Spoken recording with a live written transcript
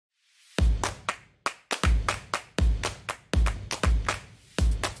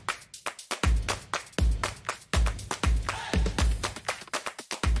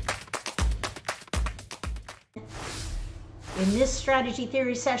In this strategy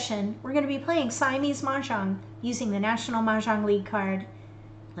theory session, we're going to be playing Siamese Mah Jongg using the National Mahjong League card.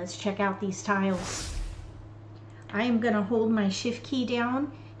 Let's check out these tiles. I am going to hold my shift key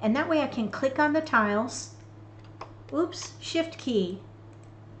down, and that way I can click on the tiles. Oops, shift key.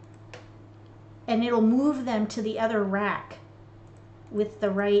 And it'll move them to the other rack with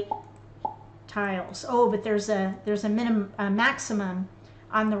the right tiles. Oh, but there's a maximum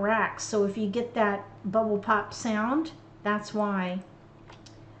on the rack. So if you get that bubble pop sound, that's why.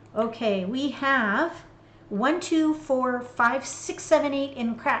 Okay, we have 1, 2, 4, 5, 6, 7, 8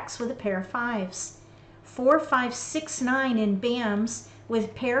 in cracks with a pair of 5s. 4, 5, 6, 9 in bams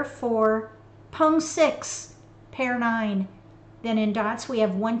with pair 4, pung 6, pair 9. Then in dots we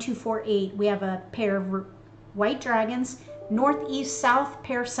have 1, 2, 4, 8. We have a pair of white dragons, north, east, south,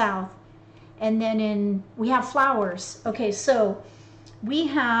 pair south. And then we have flowers. Okay, so we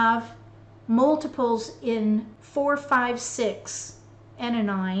have multiples in 4, 5, 6 and a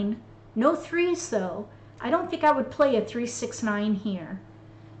 9. No 3s though. I don't think I would play a 3, 6, 9 here.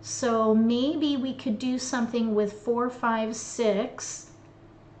 So maybe we could do something with 4, 5, 6.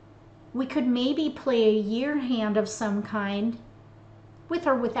 We could maybe play a year hand of some kind, with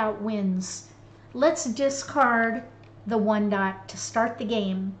or without wins. Let's discard the 1 dot to start the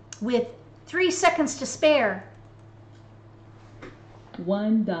game with 3 seconds to spare.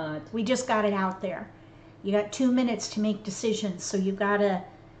 1 dot. We just got it out there. You got 2 minutes to make decisions, so you gotta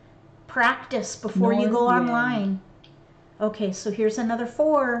practice before you go online. Okay, so here's another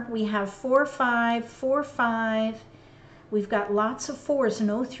 4. We have 4, 5, 4, 5. We've got lots of 4s,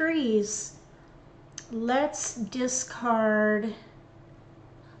 no 3s. Let's discard.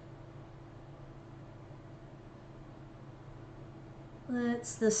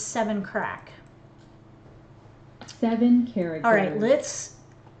 Let's the 7 crack. 7 characters. All right, let's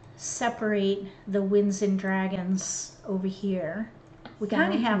separate the winds and dragons over here. We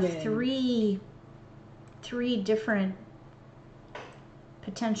kind of have three different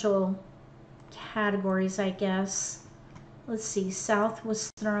potential categories, I guess. Let's see. South was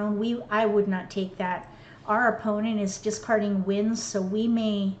thrown. I would not take that. Our opponent is discarding winds, so we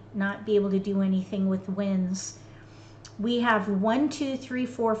may not be able to do anything with winds. We have 1, 2, 3,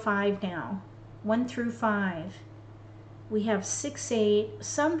 4, 5 now. 1 through 5. We have 6, 8,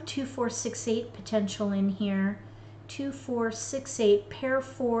 some 2, 4, 6, 8 potential in here. 2, 4, 6, 8, pair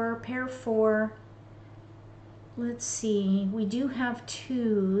 4, pair 4. Let's see, we do have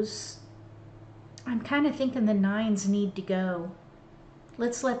 2s. I'm kind of thinking the 9s need to go.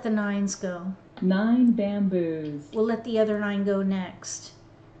 Let's let the 9s go. 9 bamboos. We'll let the other 9 go next.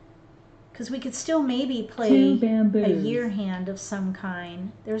 Because we could still maybe play a year hand of some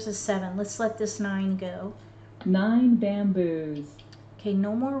kind. There's a 7. Let's let this 9 go. 9 bamboos. Okay,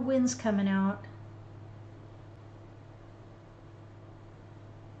 no more winds coming out.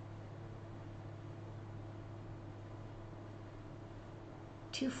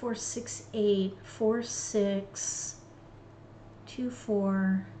 Two, 4, 6, 8, 4, 6, 2,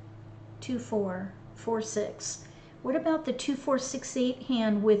 4, 2, 4, 4, 6. What about the 2, 4, 6, 8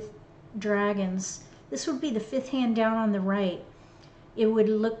 hand with dragons? This would be the 5th hand down on the right. It would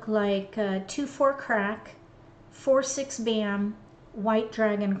look like 2, 4 crack, 4, 6 bam, white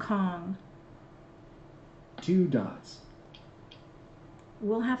dragon Kong. 2 dots.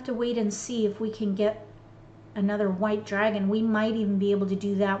 We'll have to wait and see if we can get another white dragon. We might even be able to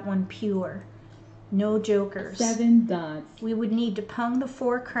do that one pure. No jokers. 7 dots. We would need to pung the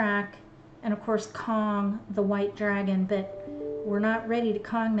 4 crack and of course Kong the white dragon, but we're not ready to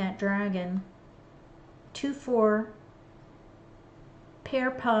Kong that dragon. 2, 4,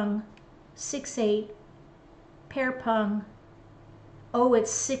 pair pung, 6, 8, pair pung. Oh,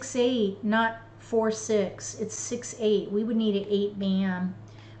 it's 6, 8, not 4, 6. It's 6, 8. We would need an 8 bam.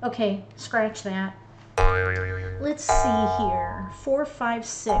 Okay, scratch that. Let's see here. 4, 5,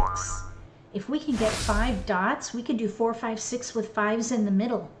 6. If we can get 5 dots, we could do 4, 5, 6 with 5s in the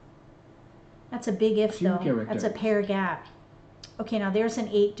middle. That's a big if though. That's a pair gap. Okay, now there's an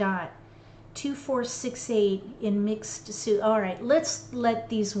 8 dot. 2, 4, 6, 8 in mixed suit. All right, let's let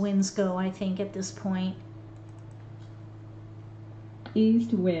these winds go, I think, at this point.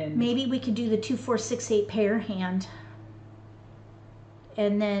 East wind. Maybe we could do the 2, 4, 6, 8 pair hand.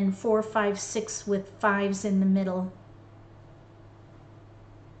 And then 4, 5, 6 with 5s in the middle.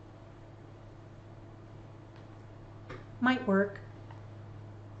 Might work.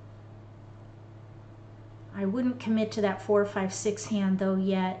 I wouldn't commit to that 4, 5, 6 hand though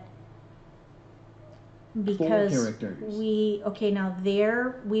yet. Because okay, now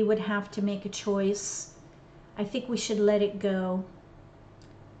there we would have to make a choice. I think we should let it go.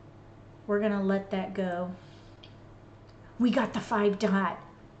 We're gonna let that go. We got the 5 dot.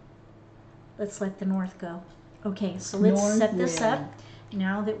 Let's let the north go. Okay, so let's North set this wind. up.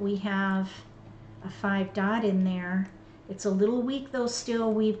 Now that we have a 5 dot in there, it's a little weak though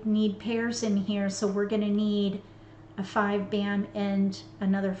still. We need pairs in here, so we're going to need a 5 bam and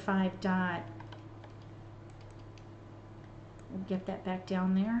another 5 dot. We'll get that back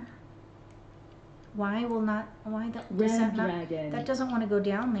down there. Why will not, why does Red that not, dragon. that doesn't want to go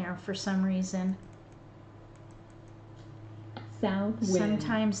down there for some reason. South wind.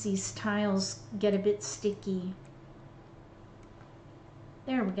 Sometimes these tiles get a bit sticky.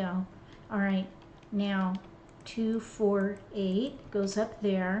 There we go. All right, now 2, 4, 8 goes up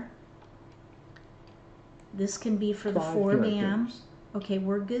there. This can be for the 5 4 bam. characters. Okay,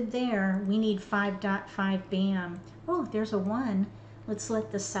 we're good there. We need 5 dot 5 bam. Oh, there's a 1. Let's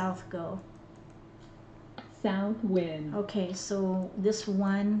let the south go. South wind. Okay, so this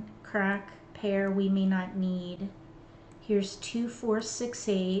 1 crack pair we may not need. Here's 2, 4, 6,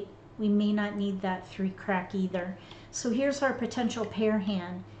 8. We may not need that 3 crack either. So here's our potential pair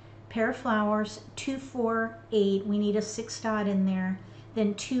hand. Pair of flowers, 2, 4, 8. We need a 6 dot in there.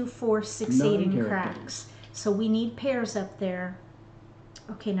 Then 2, 4, 6, 8 in 9 cracks. So we need pairs up there.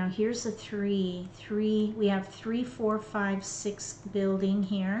 Okay, now here's a 3. 3. We have 3, 4, 5, 6 building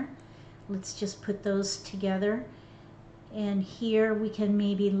here. Let's just put those together. And here we can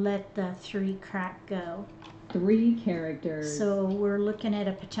maybe let the 3 crack go. 3 characters. So we're looking at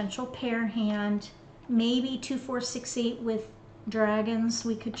a potential pair hand. Maybe 2, 4, 6, 8 with dragons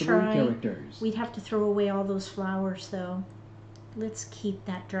we could 3 try. characters. We'd have to throw away all those flowers though. Let's keep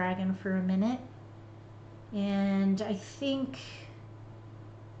that dragon for a minute. And I think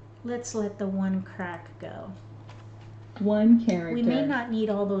let's let the 1 crack go. 1 character. We may not need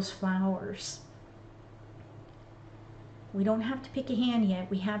all those flowers. We don't have to pick a hand yet.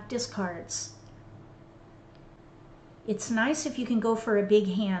 We have discards. It's nice if you can go for a big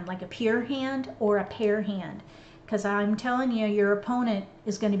hand, like a pure hand or a pair hand. Because I'm telling you, your opponent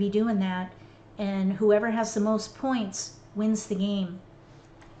is going to be doing that. And whoever has the most points wins the game.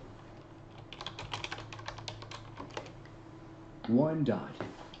 1 dot.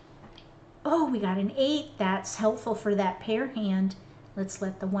 Oh, we got an 8. That's helpful for that pair hand. Let's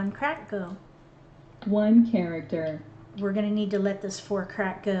let the 1 crack go. 1 character. We're going to need to let this 4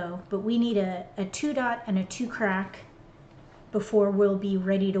 crack go. But we need a 2 dot and a 2 crack before we'll be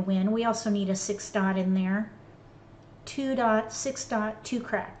ready to win. We also need a 6 dot in there. 2 dot, 6 dot, 2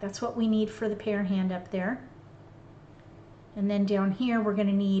 crack. That's what we need for the pair hand up there. And then down here we're going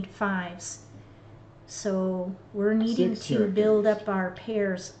to need 5s. So we're needing 6 to build characters. up our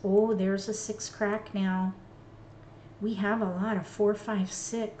pairs. Oh, there's a 6 crack now. We have a lot of 4, 5,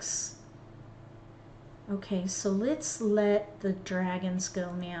 6. Okay, so let's let the dragons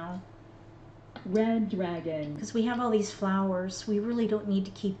go now. Red dragon. Because we have all these flowers. We really don't need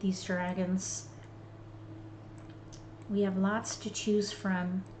to keep these dragons. We have lots to choose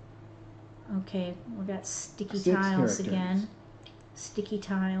from. Okay, we got sticky 6 tiles characters. again. Sticky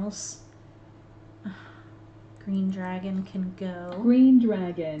tiles. Green dragon can go. Green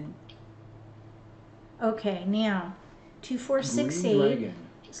dragon. Okay, now 2, 4, 6, Green 8. dragon.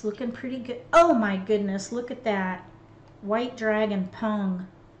 It's looking pretty good. Oh my goodness, look at that. White dragon pung.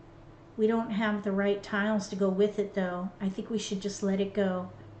 We don't have the right tiles to go with it though. I think we should just let it go.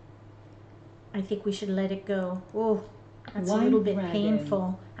 I think we should let it go. Oh, that's a White little bit dragon.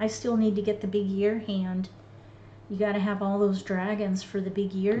 painful. I still need to get the big year hand. You got to have all those dragons for the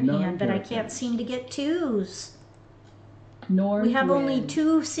big year 9 hand, but I can't characters. seem to get 2s. North We have wind. only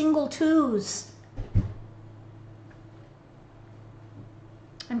 2 single 2s.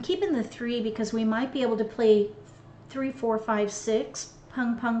 I'm keeping the 3 because we might be able to play 3, 4, 5, 6.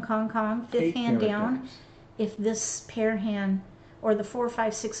 Pung, pung, kong, kong. 5th 8 hand down. characters. If this pair hand, or the 4,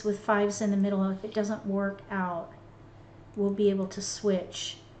 5, 6 with 5s in the middle, if it doesn't work out, we'll be able to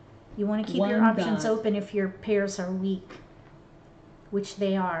switch. You want to keep your 1 options dot. open if your pairs are weak, which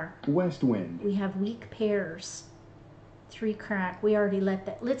they are. West wind. We have weak pairs. 3 crack. We already let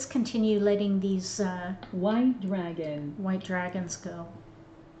that. Let's continue letting these White dragon. white dragons go.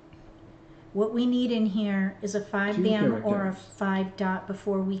 What we need in here is a 5 2 bam or a characters. 5 dot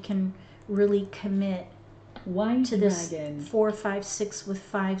before we can really commit White to this dragon. 4, 5, 6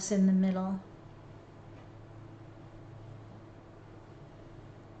 with 5s in the middle.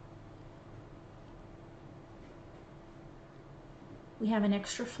 We have an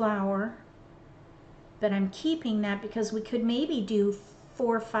extra flower, but I'm keeping that because we could maybe do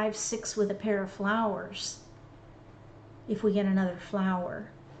 4, 5, 6 with a pair of flowers if we get another flower.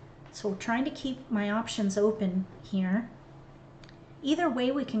 So we're trying to keep my options open here. Either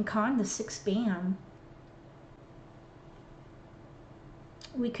way we can con the 6 bam.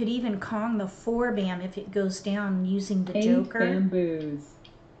 We could even Kong the 4 bam if it goes down using the 8 joker. bamboos.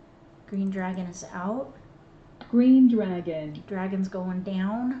 Green dragon is out. Green dragon. Dragon's going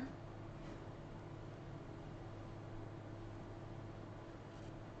down.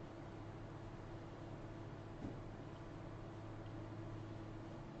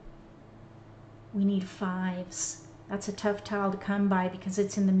 We need 5s. That's a tough tile to come by because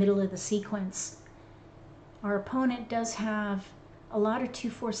it's in the middle of the sequence. Our opponent does have a lot of 2,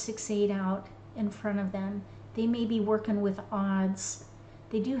 4, 6, 8 out in front of them. They may be working with odds.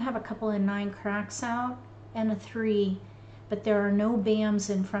 They do have a couple of 9 cracks out and a 3, but there are no bams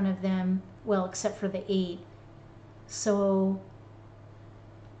in front of them, well, except for the 8. So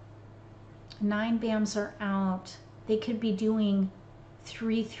 9 bams are out. They could be doing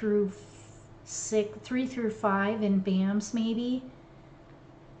 3 through 5 in bams maybe.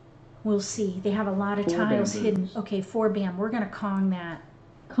 We'll see. They have a lot of 4 tiles bamboos. hidden. Okay, 4 bam. We're going to Kong that.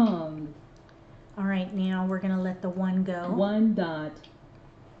 Kong. All right, now we're going to let the 1 go. 1 dot.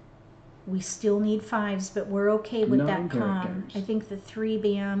 We still need 5s, but we're okay with 9 that Kong. characters. I think the 3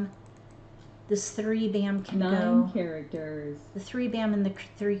 bam, this 3 bam can 9 go. characters. The 3 bam and the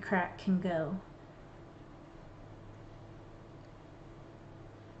 3 crack can go.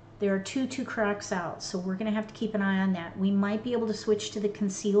 There are 2 cracks out, so we're going to have to keep an eye on that. We might be able to switch to the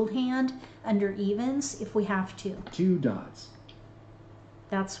concealed hand under evens if we have to. 2 dots.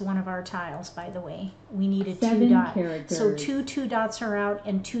 That's one of our tiles, by the way. We need a 7 2 dot. characters. So 2 dots are out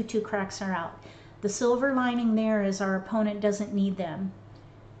and 2 cracks are out. The silver lining there is our opponent doesn't need them.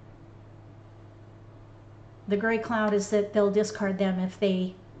 The gray cloud is that they'll discard them if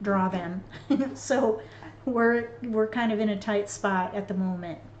they draw them. So we're kind of in a tight spot at the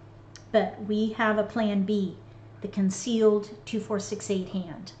moment. But we have a plan B, the concealed 2, 4, 6, 8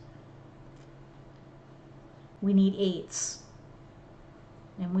 hand. We need 8s.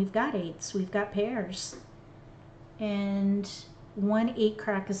 And we've got 8s, we've got pairs. And 1 8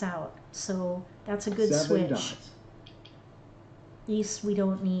 crack is out, so that's a good 7 switch. dots. East we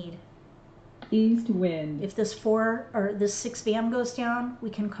don't need. East wind. If this 4 or this 6 bam goes down, we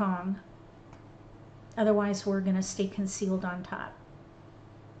can Kong. Otherwise we're gonna stay concealed on top.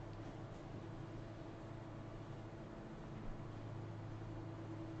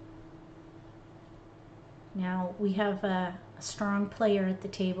 Now we have a strong player at the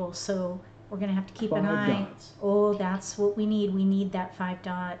table, so we're going to have to keep an 5 eye. dots. Oh, that's what we need. We need that 5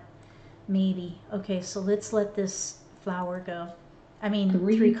 dot, maybe. Okay, so let's let this flower go. I mean,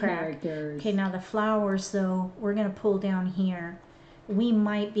 3 crack. characters. Okay, now the flowers, though, we're going to pull down here. We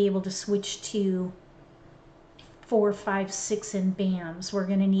might be able to switch to 4, 5, 6 in bams. We're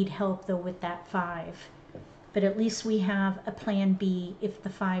going to need help, though, with that 5. But at least we have a plan B if the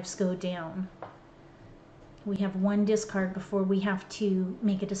 5s go down. We have 1 discard before we have to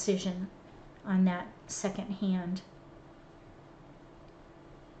make a decision on that second hand.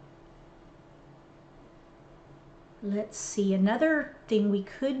 Let's see, another thing we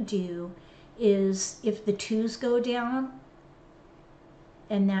could do is if the 2s go down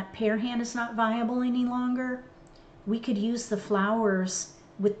and that pair hand is not viable any longer, we could use the flowers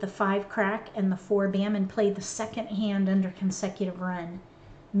with the 5 crack and the 4 bam and play the second hand under consecutive run.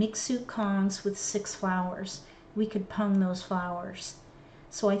 Mix suit Kongs with 6 flowers. We could pung those flowers.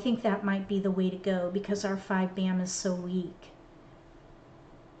 So I think that might be the way to go because our 5 bam is so weak.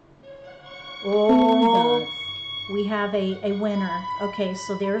 Oh, we have a winner. Okay,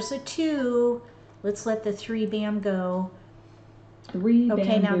 so there's a 2. Let's let the 3 bam go. 3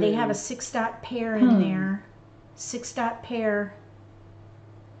 Okay, now they have a bamboos. 6 dot pair in there. 6 dot pair.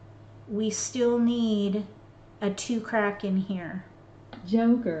 We still need a 2 crack in here.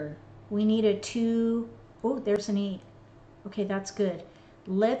 Joker. We need a 2. Oh, there's an 8. Okay, that's good.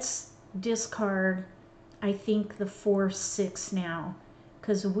 Let's discard, I think, the 4, 6 now.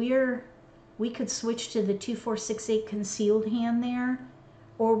 Because we could switch to the 2, 4, 6, 8 concealed hand there.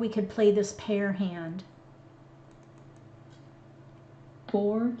 Or we could play this pair hand.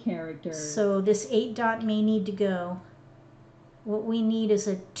 4 characters. So this 8 dot may need to go. What we need is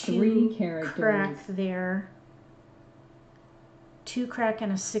a 2 3 characters. crack there. 2 crack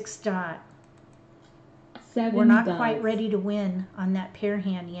and a 6 dot. 7 We're not dots. quite ready to win on that pair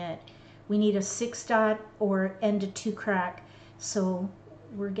hand yet. We need a 6 dot or end a 2 crack. So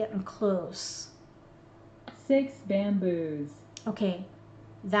we're getting close. 6 bamboos. Okay,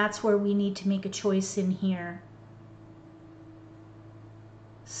 that's where we need to make a choice in here.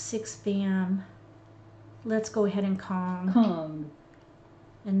 6 bam. Let's go ahead and Kong. Kong.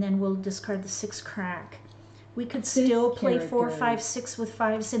 And then we'll discard the 6 crack. We could 6 still play 4, characters. 5, 6 with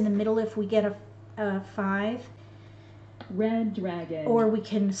 5s in the middle if we get a 5. Red dragon. Or we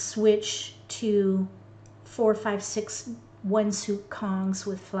can switch to 4, 5, 6 one-suit kongs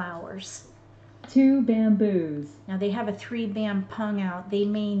with flowers. 2 bamboos. Now they have a 3 bam pung out. They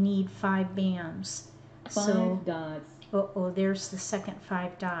may need 5 bams. 5 dots. Oh, there's the second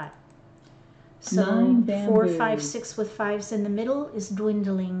 5 dot. So 9 4, bamboos. 5, 6 with 5s in the middle is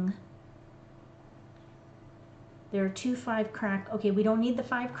dwindling. There are 2 5 crack. Okay, we don't need the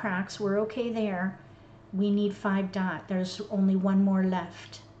 5 cracks. We're okay there. We need 5 dot. There's only 1 more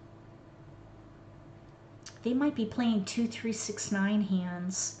left. They might be playing 2, 3, 6, 9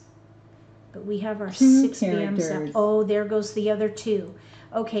 hands. But we have our 2 6 bams out. characters. Oh, there goes the other 2.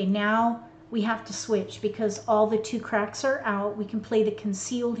 Okay, now we have to switch because all the 2 cracks are out. We can play the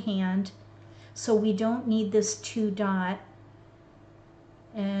concealed hand. So we don't need this 2 dot.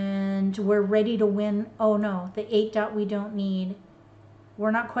 And we're ready to win. Oh no, the 8 dot we don't need.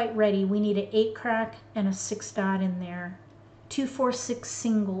 We're not quite ready. We need an 8 crack and a 6 dot in there. 2, 4, 6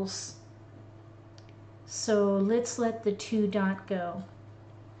 singles. So let's let the 2 dot go.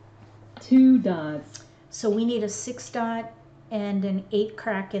 2 dots. So we need a 6 dot and an 8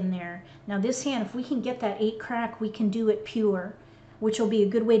 crack in there. Now this hand, if we can get that 8 crack, we can do it pure, which will be a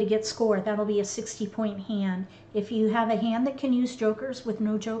good way to get score. That'll be a 60-point hand. If you have a hand that can use jokers with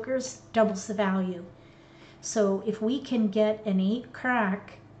no jokers, doubles the value. So if we can get an 8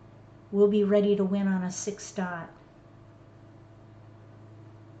 crack, we'll be ready to win on a 6 dot.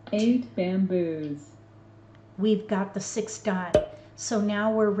 8 bamboos. We've got the 6 dot. So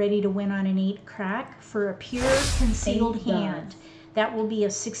now we're ready to win on an 8 crack for a pure concealed 8 hand. dots. That will be a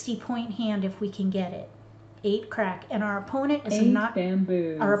 60-point hand if we can get it. 8 crack. And our opponent is 8 not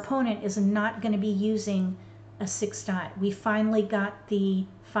bamboos. our opponent is not going to be using a 6 dot. We finally got the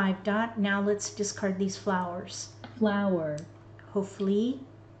 5 dot. Now let's discard these flowers. Flower. Hopefully,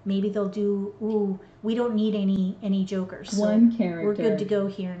 maybe they'll do. Ooh, we don't need any jokers. So 1 character. we're good to go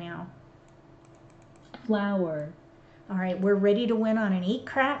here now. Flower. All right, we're ready to win on an 8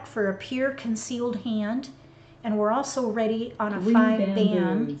 crack for a pure concealed hand, and we're also ready on a 3 5 bam.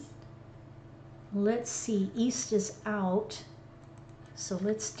 bamboos. Let's see, East is out, so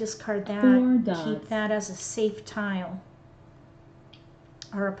let's discard that. 4 dots. Keep that as a safe tile.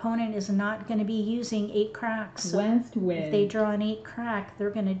 Our opponent is not going to be using 8 cracks, so West wind. if they draw an 8 crack, they're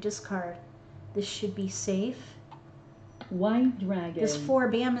going to discard. This should be safe. White dragon. This 4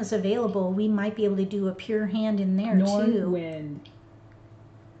 bam is available. We might be able to do a pure hand in there North too. wind.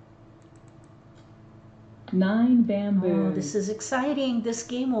 9 bamboos. Oh, this is exciting. This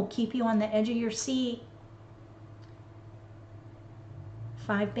game will keep you on the edge of your seat.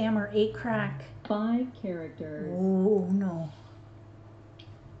 5 bam or 8 crack. 5 characters. Oh, no.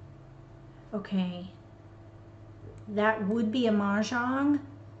 Okay. That would be a mahjong,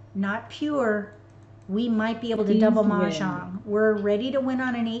 not pure. We might be able to East double wind. mahjong. We're ready to win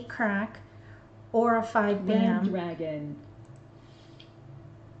on an 8 crack or a 5 Red bam. dragon.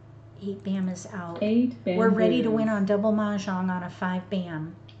 8 bam is out. 8 bamboos. We're ready to win on double mahjong on a 5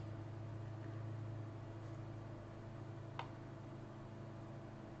 bam.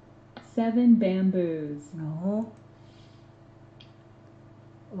 Seven bamboos. No.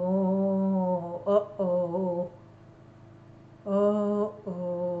 Oh, uh-oh.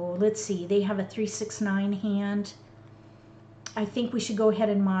 Oh. Let's see. They have a 3, 6, 9 hand. I think we should go ahead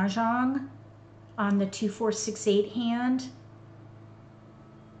and mahjong on the 2, 4, 6, 8 hand.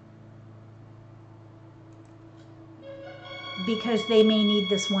 Because they may need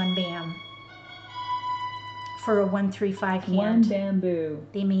this 1 bam for a 1, 3, 5 hand. 1 bamboo.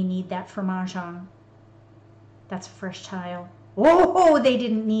 They may need that for mahjong. That's a fresh tile. Oh, they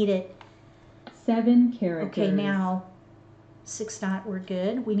didn't need it. 7 characters. Okay, now 6 dot, we're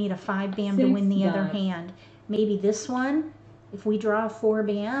good. We need a 5 bam to 6 win the other dots. hand. Maybe this one, if we draw a 4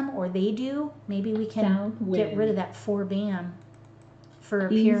 bam, or they do, maybe we can South get wind. rid of that 4 bam for a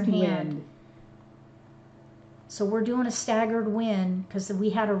pure East hand. wind. So we're doing a staggered win because we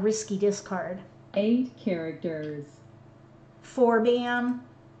had a risky discard. 8 characters. 4 bam,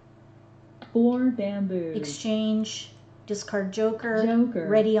 4 bamboos. exchange, discard joker, Joker.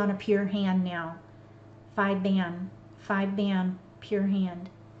 ready on a pure hand now. 5 bam, pure hand.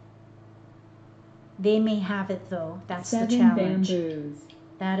 They may have it though. That's the 7 challenge. bamboos.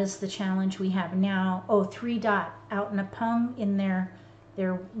 That is the challenge we have now. Oh, 3 dot out in a pung in their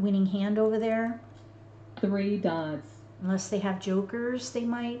winning hand over there. 3 dots. Unless they have jokers, they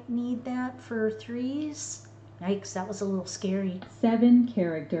might need that for 3s. Yikes, that was a little scary. 7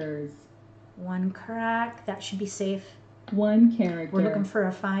 characters. 1 crack, that should be safe. 1 character. We're looking for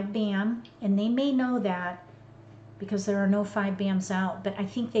a 5 bam, and they may know that because there are no 5 bams out, but I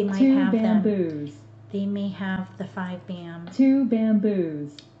think they might 2 have them. bamboos. They may have the 5 bam. 2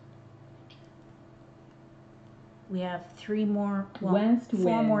 bamboos. We have 3 more, well, West 4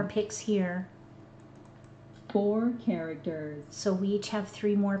 wind. more picks here. 4 characters. So we each have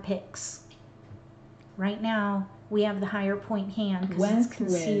 3 more picks. Right now, we have the higher point hand because it's West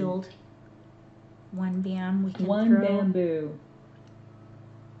concealed. 1 bam we can 1 throw. bamboo.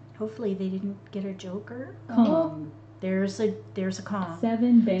 Hopefully they didn't get a joker. Kong. There's a Kong.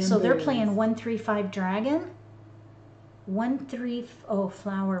 7 bamboos. So they're playing 1 3 5 dragon. 1 3 oh,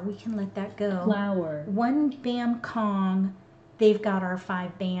 flower. We can let that go. Flower. 1 bam Kong. They've got our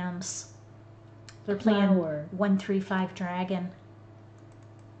 5 bams. They're playing Flower. 1 3 5 dragon.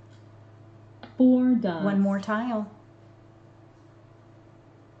 4 dots. 1 more tile.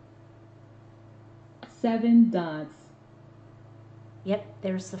 7 dots. Yep,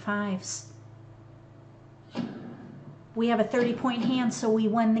 there's the 5s. We have a 30-point hand, so we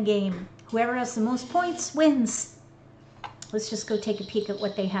won the game. Whoever has the most points wins. Let's just go take a peek at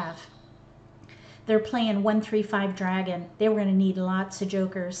what they have. They're playing 1 3 5 dragon. They were going to need lots of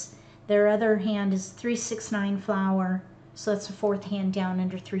jokers. Their other hand is 3 6 9 flower, so that's the 4th hand down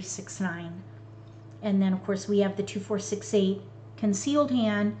under 3 6 9. And then of course we have the 2 4 6 8 concealed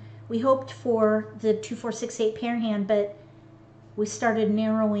hand. We hoped for the 2 4 6 8 pair hand, but we started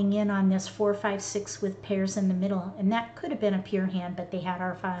narrowing in on this 4 5 6 with pairs in the middle, and that could have been a pure hand, but they had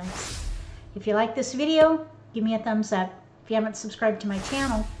our 5s. If you like this video, give me a thumbs up. If you haven't subscribed to my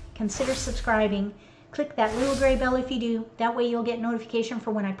channel, consider subscribing. Click that little gray bell if you do. That way you'll get notification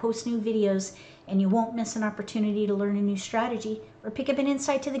for when I post new videos, and you won't miss an opportunity to learn a new strategy or pick up an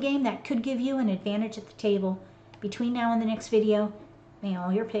insight to the game that could give you an advantage at the table. Between now and the next video, may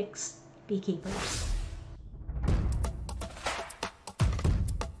all your picks be keepers.